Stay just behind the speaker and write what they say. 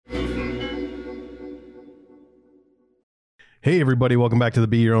Hey, everybody. Welcome back to the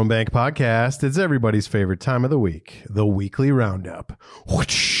Be Your Own Bank podcast. It's everybody's favorite time of the week, the weekly roundup.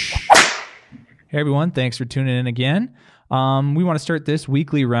 Whoosh. Hey, everyone. Thanks for tuning in again. We want to start this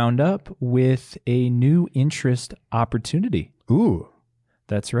weekly roundup with a new interest opportunity. Ooh.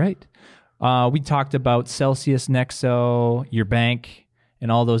 That's right. We talked about Celsius, Nexo, your bank,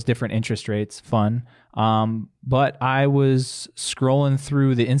 and all those different interest rates. Fun. But I was scrolling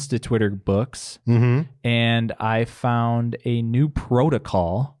through the Insta Twitter books, and I found a new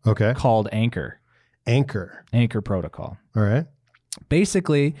protocol called Anchor. Anchor protocol. All right.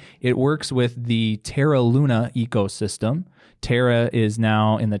 Basically, it works with the Terra Luna ecosystem. Terra is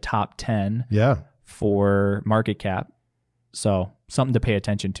now in the top 10 for market cap. So something to pay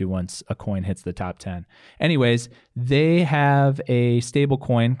attention to once a coin hits the top 10. Anyways, they have a stable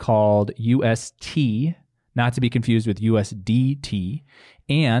coin called UST, not to be confused with USDT.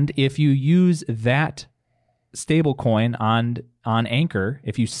 And if you use that stable coin on Anchor,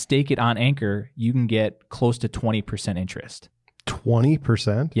 if you stake it on Anchor, you can get close to 20% interest.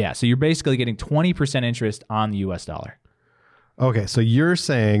 20%? Yeah, so you're basically getting 20% interest on the US dollar. Okay, so you're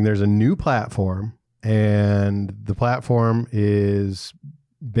saying there's a new platform, and the platform is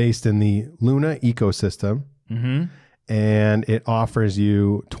based in the Luna ecosystem, and it offers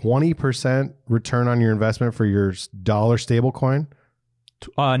you 20% return on your investment for your dollar stable coin?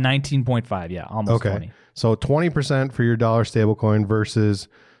 19.5, yeah, almost 20. So 20% for your dollar stable coin versus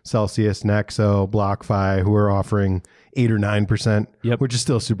Celsius, Nexo, BlockFi, who are offering 8 or 9%, which is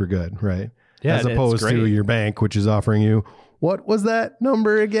still super good, right? Yeah, as opposed to your bank, which is offering you, what was that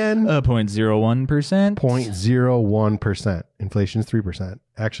number again? 0.01%. 0.01%. Inflation is 3%.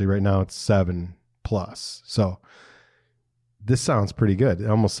 Actually, right now it's 7 plus. So this sounds pretty good. It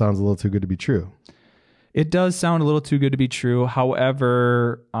almost sounds a little too good to be true. It does sound a little too good to be true.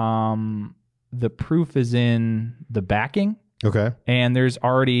 However, the proof is in the backing. Okay. And there's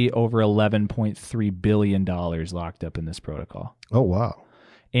already over $11.3 billion locked up in this protocol. Oh, wow.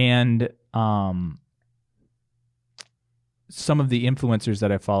 And some of the influencers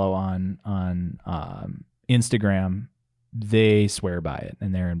that I follow on Instagram, they swear by it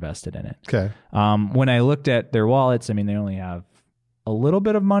and they're invested in it. Okay. When I looked at their wallets, I mean, they only have a little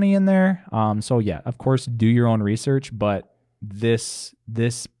bit of money in there. So yeah, of course, do your own research. But this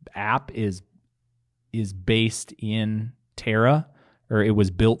app is based in Terra, or it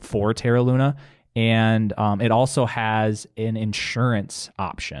was built for Terra Luna, and it also has an insurance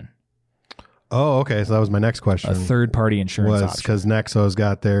option. Oh, okay. So that was my next question. A third-party insurance option. Because Nexo's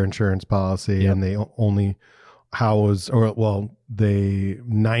got their insurance policy, and they only they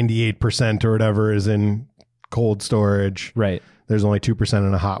 98% or whatever is in cold storage. Right. There's only 2%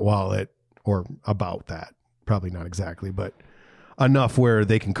 in a hot wallet, or about that. Probably not exactly, but enough where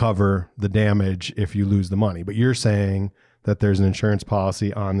they can cover the damage if you lose the money. But you're saying that there's an insurance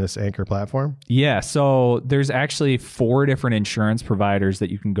policy on this Anchor platform? Yeah. So there's actually 4 different insurance providers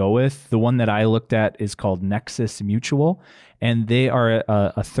that you can go with. The one that I looked at is called Nexus Mutual, and they are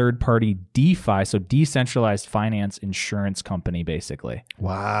a third-party DeFi, so decentralized finance insurance company, basically.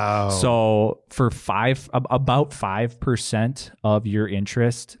 Wow. So for about 5% of your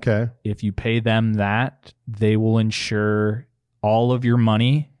interest, if you pay them that, they will insure all of your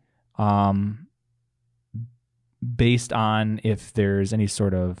money, based on if there's any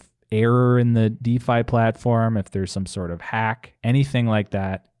sort of error in the DeFi platform, if there's some sort of hack, anything like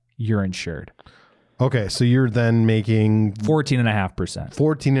that, you're insured. Okay, so you're then making 14.5%.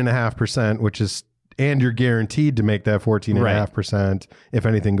 14.5%, which is, and you're guaranteed to make that 14.5% if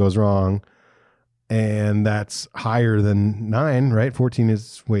anything goes wrong. And that's higher than 9, right? 14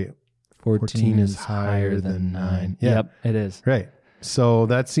 is higher than 9. Yeah. Yep, it is. Right. So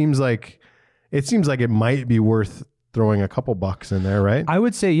that seems like it might be worth throwing a couple bucks in there, right? I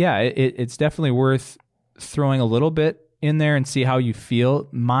would say, yeah, it's definitely worth throwing a little bit in there and see how you feel.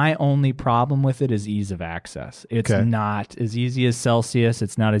 My only problem with it is ease of access. It's not as easy as Celsius.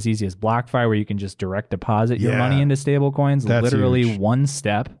 It's not as easy as BlockFi, where you can just direct deposit your money into stable coins. That's literally huge. One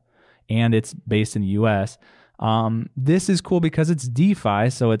step, and it's based in the US. This is cool because it's DeFi,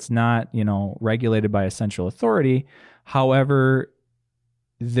 so it's not, regulated by a central authority. However,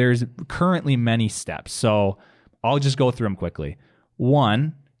 there's currently many steps. So I'll just go through them quickly.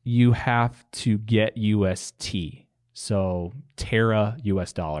 1, you have to get UST. So Terra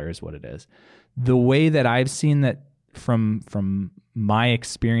US dollar is what it is. The way that I've seen that from my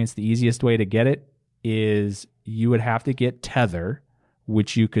experience, the easiest way to get it is you would have to get Tether,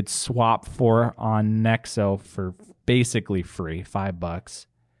 which you could swap for on Nexo for basically free, $5.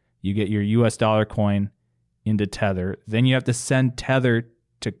 You get your US dollar coin into Tether. Then you have to send Tether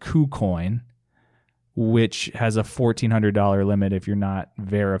to KuCoin, which has a $1,400 limit if you're not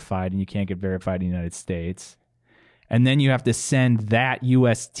verified, and you can't get verified in the United States. And then you have to send that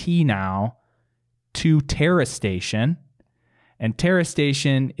UST now to TerraStation. And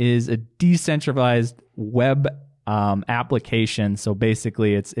TerraStation is a decentralized web application. So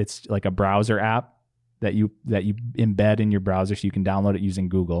basically it's like a browser app that you embed in your browser, so you can download it using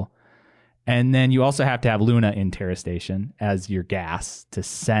Google. And then you also have to have Luna in TerraStation as your gas to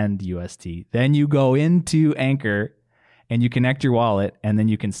send UST. Then you go into Anchor and you connect your wallet, and then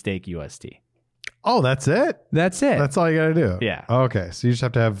you can stake UST. Oh, that's it? That's it. That's all you got to do? Yeah. Okay. So you just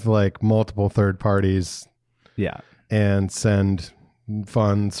have to have like multiple third parties. Yeah. And send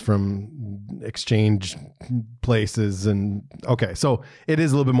funds from exchange places. And okay. So it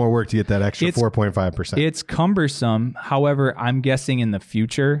is a little bit more work to get that extra 4.5%. It's cumbersome. However, I'm guessing in the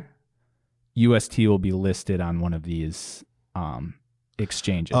future, UST will be listed on one of these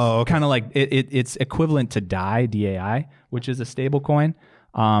exchanges. Oh, okay. Kind of like it's equivalent to DAI, which is a stable coin.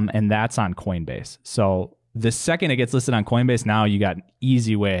 And that's on Coinbase. So the second it gets listed on Coinbase, now you got an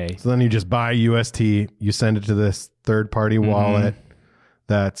easy way. So then you just buy UST, you send it to this third-party wallet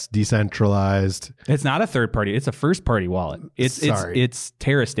that's decentralized. It's not a third-party; it's a first-party wallet. It's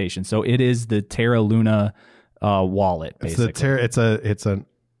TerraStation, so it is the Terra Luna wallet. Basically, it's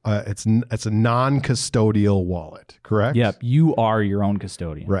a non-custodial wallet, correct? Yep, you are your own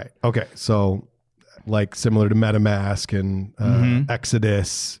custodian. Right. Okay. So, like similar to MetaMask and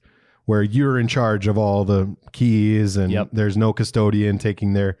Exodus, where you're in charge of all the keys and there's no custodian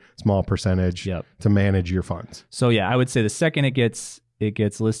taking their small percentage to manage your funds. So yeah, I would say the second it gets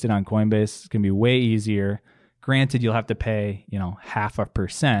listed on Coinbase, it's going to be way easier. Granted, you'll have to pay,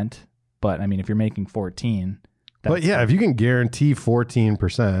 0.5%, but I mean, if you're making 14, but yeah, if you can guarantee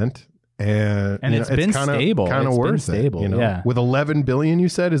 14% and it's been stable, kind of worth it. Yeah. With 11 billion, you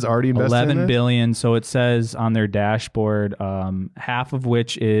said is already invested. 11 billion. So it says on their dashboard, half of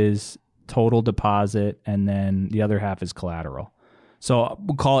which is total deposit, and then the other half is collateral. So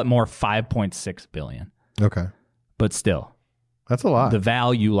we'll call it more 5.6 billion. Okay, but still, that's a lot. The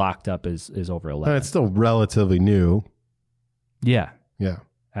value locked up is over 11. And it's still relatively new. Yeah. Yeah.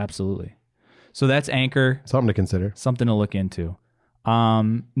 Absolutely. So that's Anchor. Something to consider. Something to look into.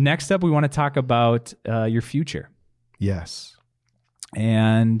 Next up, we want to talk about your future. Yes.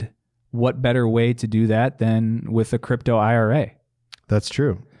 And what better way to do that than with a crypto IRA? That's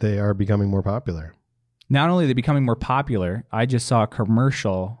true. They are becoming more popular. Not only are they becoming more popular, I just saw a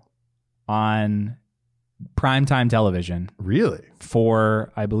commercial on primetime television. Really?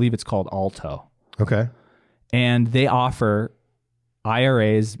 For, I believe it's called Alto. Okay. And they offer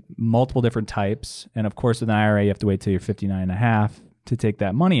IRAs, multiple different types. And of course, with an IRA, you have to wait till you're 59 and a half to take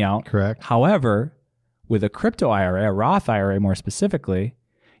that money out. Correct. However, with a crypto IRA, a Roth IRA more specifically,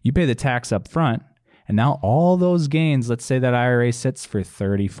 you pay the tax up front. And now all those gains, let's say that IRA sits for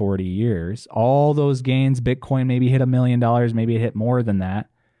 30, 40 years, all those gains, Bitcoin maybe hit $1 million, maybe it hit more than that.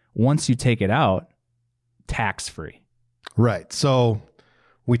 Once you take it out, tax-free. Right. So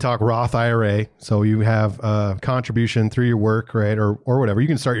we talk Roth IRA. So you have a contribution through your work, right? Or whatever. You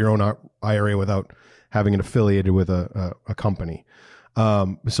can start your own IRA without having it affiliated with a company.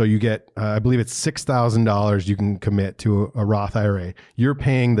 So you get, I believe it's $6,000 you can commit to a Roth IRA. You're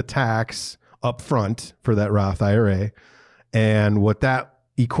paying the tax up front for that Roth IRA. And what that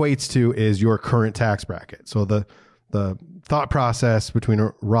equates to is your current tax bracket. So the thought process between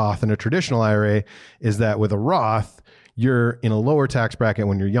a Roth and a traditional IRA is that with a Roth, you're in a lower tax bracket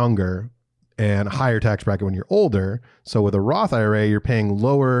when you're younger and a higher tax bracket when you're older. So with a Roth IRA, you're paying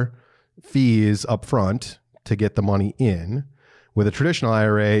lower fees up front to get the money in. With a traditional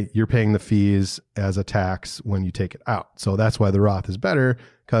IRA, you're paying the fees as a tax when you take it out. So that's why the Roth is better,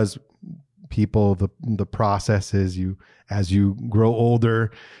 because people, the process is as you grow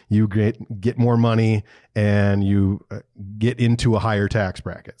older, you get more money and you get into a higher tax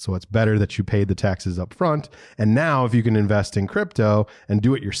bracket. So it's better that you paid the taxes up front. And now if you can invest in crypto and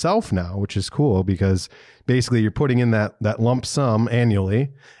do it yourself now, which is cool, because basically you're putting in that lump sum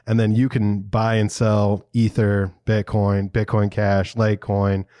annually, and then you can buy and sell Ether, Bitcoin Cash,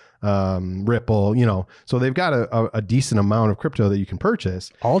 Litecoin, Ripple, so they've got a decent amount of crypto that you can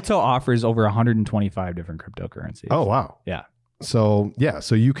purchase. Alto offers over 125 different cryptocurrencies. Oh, wow. Yeah. So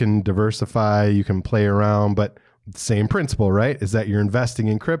you can diversify, you can play around, but same principle, right? Is that you're investing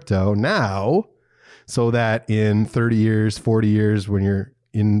in crypto now so that in 30 years, 40 years, when you're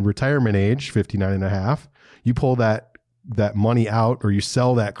in retirement age, 59 and a half, you pull that money out or you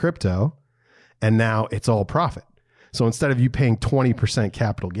sell that crypto and now it's all profit. So instead of you paying 20%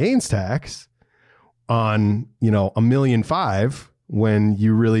 capital gains tax on, $1.5 million when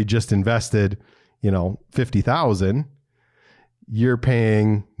you really just invested, $50,000, you're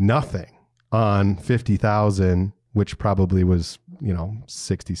paying nothing on $50,000, which probably was, $60,000,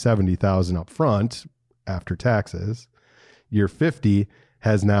 $70,000 up front after taxes. Your 50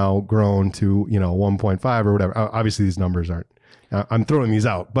 has now grown to, 1.5 or whatever. Obviously these numbers aren't, I'm throwing these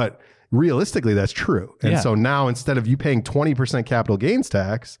out, but realistically that's true. And so now instead of you paying 20% capital gains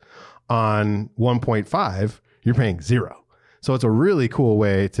tax on 1.5, you're paying 0. So it's a really cool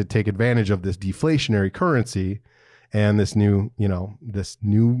way to take advantage of this deflationary currency and this new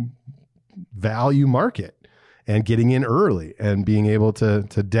value market and getting in early and being able to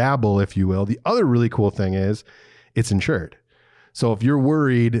dabble, if you will. The other really cool thing is it's insured. So if you're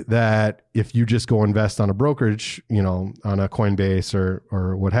worried that if you just go invest on a brokerage, on a Coinbase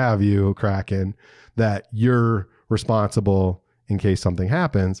or what have you, Kraken, that you're responsible in case something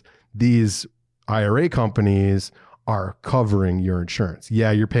happens, these IRA companies are covering your insurance.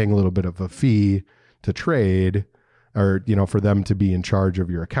 Yeah, you're paying a little bit of a fee to trade or, for them to be in charge of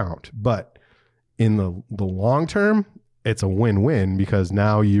your account. But in the long term, it's a win-win because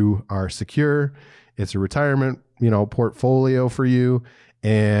now you are secure. It's a retirement, portfolio for you,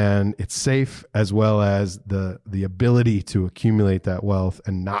 and it's safe, as well as the ability to accumulate that wealth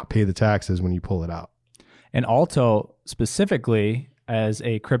and not pay the taxes when you pull it out. And Alto specifically, as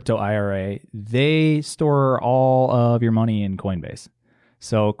a crypto IRA, they store all of your money in Coinbase.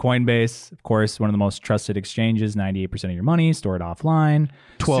 So Coinbase, of course, one of the most trusted exchanges, 98% of your money stored offline.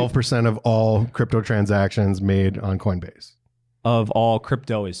 12% of all crypto transactions made on Coinbase. Of all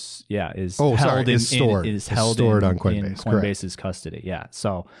crypto is stored on Coinbase. In Coinbase's custody. Yeah.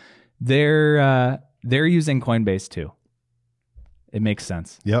 So they're using Coinbase too. It makes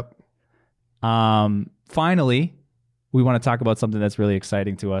sense. Yep. Finally, we want to talk about something that's really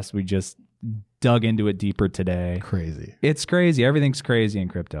exciting to us. We just dug into it deeper today. Crazy. It's crazy. Everything's crazy in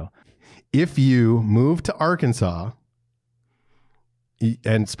crypto. If you move to Arkansas,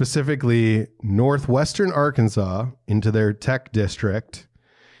 and specifically northwestern Arkansas, into their tech district,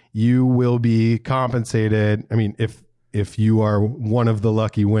 you will be compensated. I mean, if you are one of the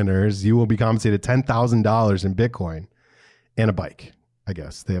lucky winners, you will be compensated $10,000 in Bitcoin and a bike. I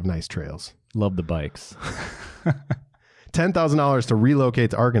guess they have nice trails. Love the bikes. $10,000 to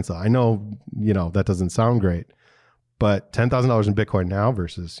relocate to Arkansas. I know, that doesn't sound great, but $10,000 in Bitcoin now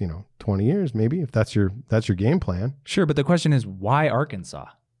versus, 20 years, maybe, if that's your game plan. Sure. But the question is, why Arkansas?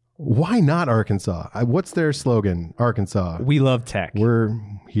 Why not Arkansas? What's their slogan? Arkansas. We love tech. We're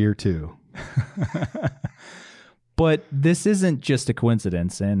here too. But this isn't just a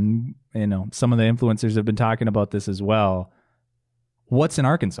coincidence. And, some of the influencers have been talking about this as well. What's in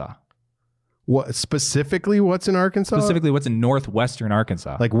Arkansas? Specifically what's in Arkansas? Specifically what's in northwestern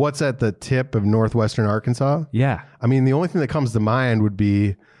Arkansas? Like what's at the tip of northwestern Arkansas? Yeah. I mean, the only thing that comes to mind would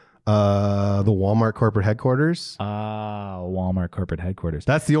be the Walmart corporate headquarters. Walmart corporate headquarters.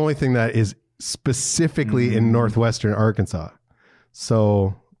 That's the only thing that is specifically in northwestern Arkansas.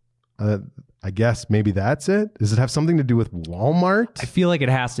 So I guess maybe that's it. Does it have something to do with Walmart? I feel like it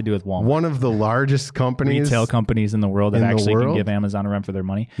has to do with Walmart. One of the largest companies. Retail companies in the world that actually can give Amazon a run for their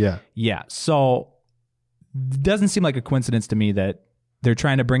money. Yeah. Yeah. So it doesn't seem like a coincidence to me that they're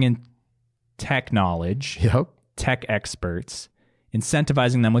trying to bring in tech knowledge, tech experts,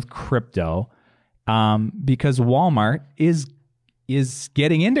 incentivizing them with crypto, because Walmart is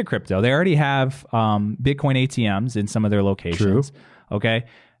getting into crypto. They already have Bitcoin ATMs in some of their locations. True. Okay.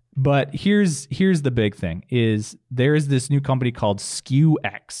 But here's the big thing is there is this new company called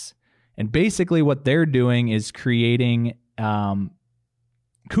SKUX. And basically what they're doing is creating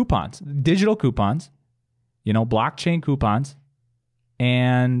coupons, digital coupons, blockchain coupons.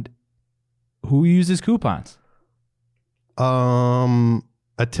 And who uses coupons?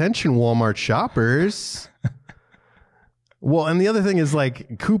 Attention Walmart shoppers. Well, and the other thing is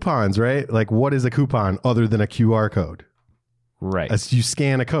like coupons, right? Like what is a coupon other than a QR code? Right. As you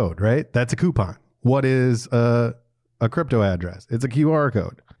scan a code, right? That's a coupon. What is a crypto address? It's a QR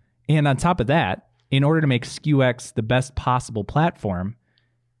code. And on top of that, in order to make SKUX the best possible platform,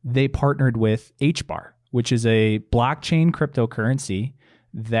 they partnered with HBAR, which is a blockchain cryptocurrency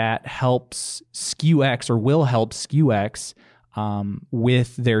that helps SKUX or will help SKUX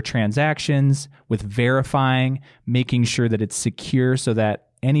with their transactions, with verifying, making sure that it's secure so that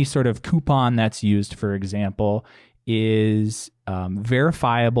any sort of coupon that's used, for example, is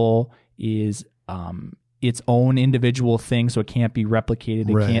verifiable, is its own individual thing, so it can't be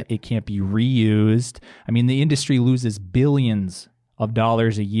replicated. It can't be reused. I mean, the industry loses billions of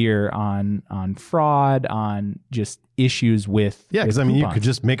dollars a year on fraud, on just issues with because you could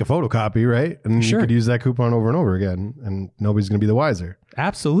just make a photocopy, right? And you could use that coupon over and over again, and nobody's going to be the wiser.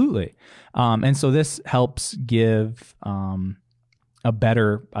 Absolutely. And so this helps give a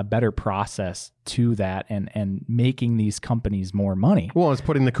better process to that and making these companies more money. Well, it's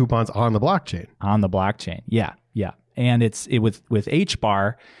putting the coupons on the blockchain. On the blockchain. Yeah. Yeah. And with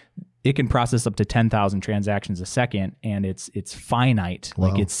HBAR, it can process up to 10,000 transactions a second, and it's finite. Wow.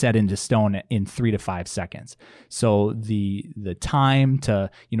 Like it's set into stone in 3 to 5 seconds. So the time to,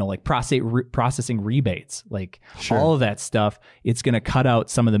 like processing rebates, like all of that stuff, it's going to cut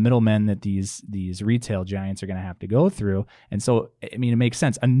out some of the middlemen that these retail giants are going to have to go through. And so, I mean, it makes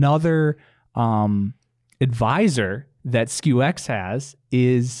sense. Another advisor that SKUX has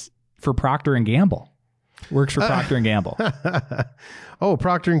is for Procter & Gamble. Works for Procter & Gamble. Oh,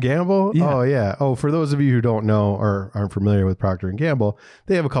 Procter & Gamble? Yeah. Oh, yeah. Oh, for those of you who don't know or aren't familiar with Procter & Gamble,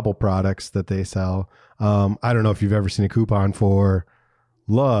 they have a couple products that they sell. I don't know if you've ever seen a coupon for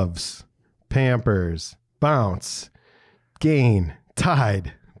Love's, Pampers, Bounce, Gain,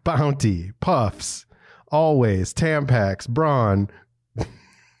 Tide, Bounty, Puffs, Always, Tampax, Braun,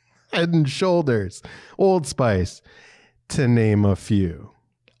 Head & Shoulders, Old Spice, to name a few.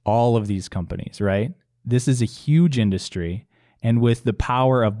 All of these companies, right? This is a huge industry. And with the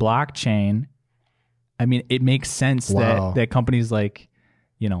power of blockchain, I mean, it makes sense that companies like,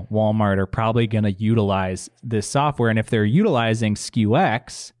 Walmart are probably going to utilize this software. And if they're utilizing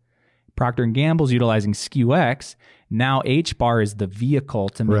SKUX, Procter & Gamble's utilizing SKUX, now HBAR is the vehicle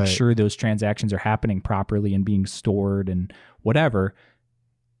to make sure those transactions are happening properly and being stored and whatever.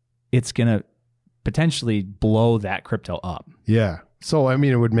 It's going to potentially blow that crypto up. Yeah. So, I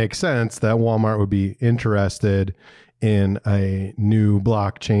mean, it would make sense that Walmart would be interested in a new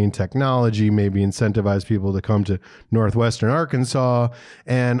blockchain technology, maybe incentivize people to come to Northwestern Arkansas.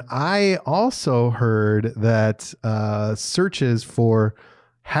 And I also heard that searches for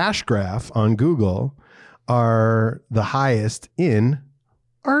Hashgraph on Google are the highest in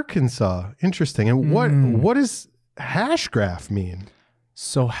Arkansas. Interesting. And what does Hashgraph mean?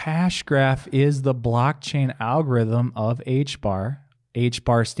 So Hashgraph is the blockchain algorithm of HBAR.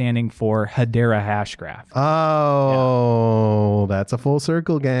 HBAR standing for Hedera Hashgraph. Oh, that's a full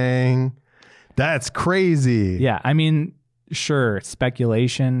circle, gang. That's crazy. Yeah, I mean, sure,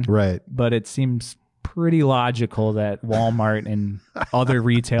 speculation. Right. But it seems pretty logical that Walmart and other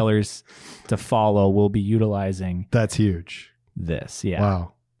retailers to follow will be utilizing. That's huge. This, yeah.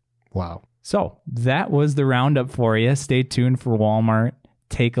 Wow. So that was the roundup for you. Stay tuned for Walmart.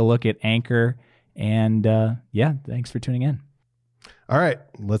 Take a look at Anchor. And thanks for tuning in. All right,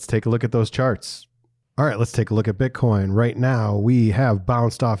 let's take a look at those charts. All right, let's take a look at Bitcoin. Right now, we have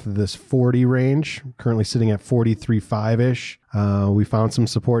bounced off of this 40 range, currently sitting at 43.5-ish. We found some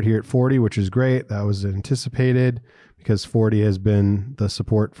support here at 40, which is great. That was anticipated because 40 has been the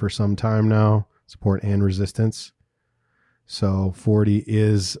support for some time now, support and resistance. So 40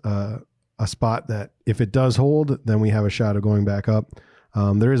 is a spot that if it does hold, then we have a shot of going back up.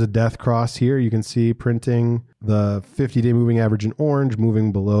 There is a death cross here. You can see printing the 50-day moving average in orange,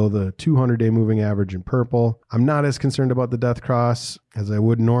 moving below the 200-day moving average in purple. I'm not as concerned about the death cross as I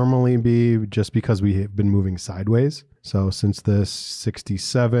would normally be, just because we have been moving sideways. So since this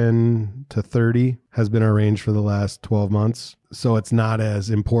 67 to 30 has been our range for the last 12 months, so it's not as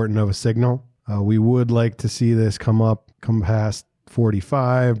important of a signal. We would like to see this come past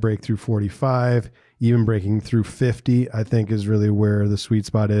 45, break through 45. Even breaking through 50, I think, is really where the sweet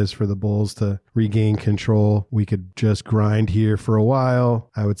spot is for the bulls to regain control. We could just grind here for a while.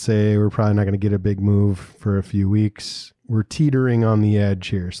 I would say we're probably not going to get a big move for a few weeks. We're teetering on the edge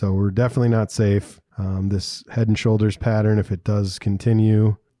here, so we're definitely not safe. This head and shoulders pattern, if it does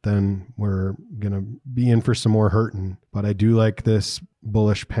continue, then we're going to be in for some more hurting. But I do like this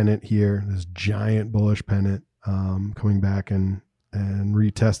bullish pennant here, this giant bullish pennant coming back and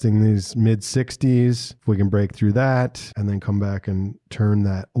retesting these mid 60s. If we can break through that and then come back and turn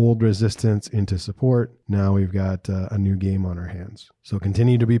that old resistance into support, now we've got a new game on our hands. So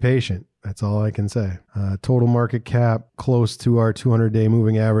continue to be patient. That's all I can say. Total market cap close to our 200-day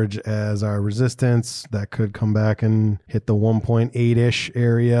moving average as our resistance. That could come back and hit the 1.8-ish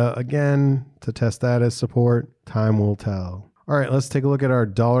area again to test that as support. Time will tell. All right, let's take a look at our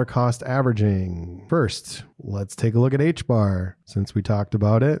dollar cost averaging. First, let's take a look at HBAR since we talked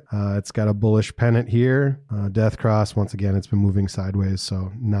about it. It's got a bullish pennant here. Death cross, once again, it's been moving sideways,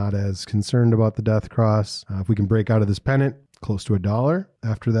 so not as concerned about the death cross. If we can break out of this pennant, close to $1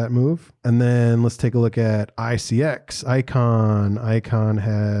 after that move. And then let's take a look at ICX, Icon. Icon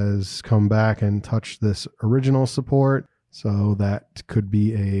has come back and touched this original support, so that could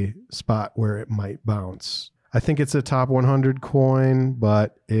be a spot where it might bounce. I think it's a top 100 coin,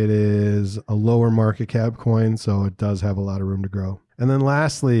 but it is a lower market cap coin, so it does have a lot of room to grow. And then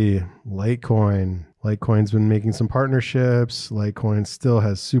lastly, Litecoin. Litecoin's been making some partnerships. Litecoin still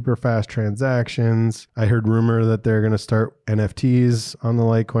has super fast transactions. I heard rumor that they're going to start NFTs on the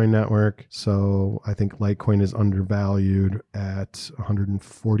Litecoin network. So I think Litecoin is undervalued at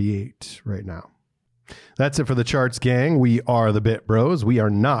 148 right now. That's it for the charts, gang. We are the Bit Bros. We are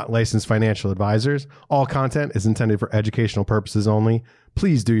not licensed financial advisors. All content is intended for educational purposes only.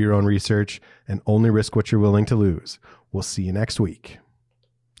 Please do your own research and only risk what you're willing to lose. We'll see you next week.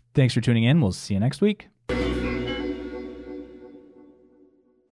 Thanks for tuning in. We'll see you next week.